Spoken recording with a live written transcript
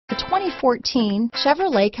2014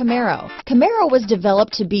 Chevrolet Camaro. Camaro was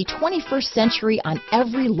developed to be 21st century on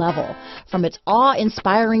every level, from its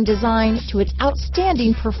awe-inspiring design to its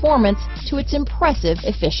outstanding performance to its impressive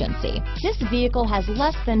efficiency. This vehicle has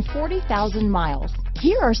less than 40,000 miles.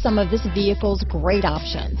 Here are some of this vehicle's great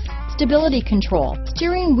options: stability control,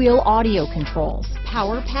 steering wheel audio controls,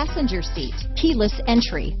 power passenger seat, keyless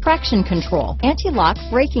entry, traction control, anti-lock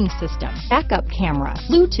braking system, backup camera,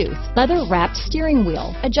 Bluetooth, leather-wrapped steering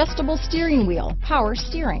wheel, adjustable steering wheel, power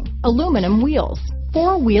steering, aluminum wheels,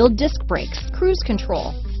 four-wheel disc brakes, cruise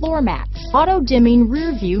control, floor mats, auto-dimming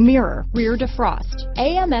rear view mirror, rear defrost,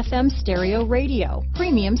 AM/FM stereo radio,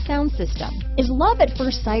 premium sound system. Is love at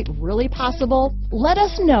first sight really possible? Let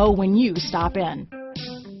us know when you stop in.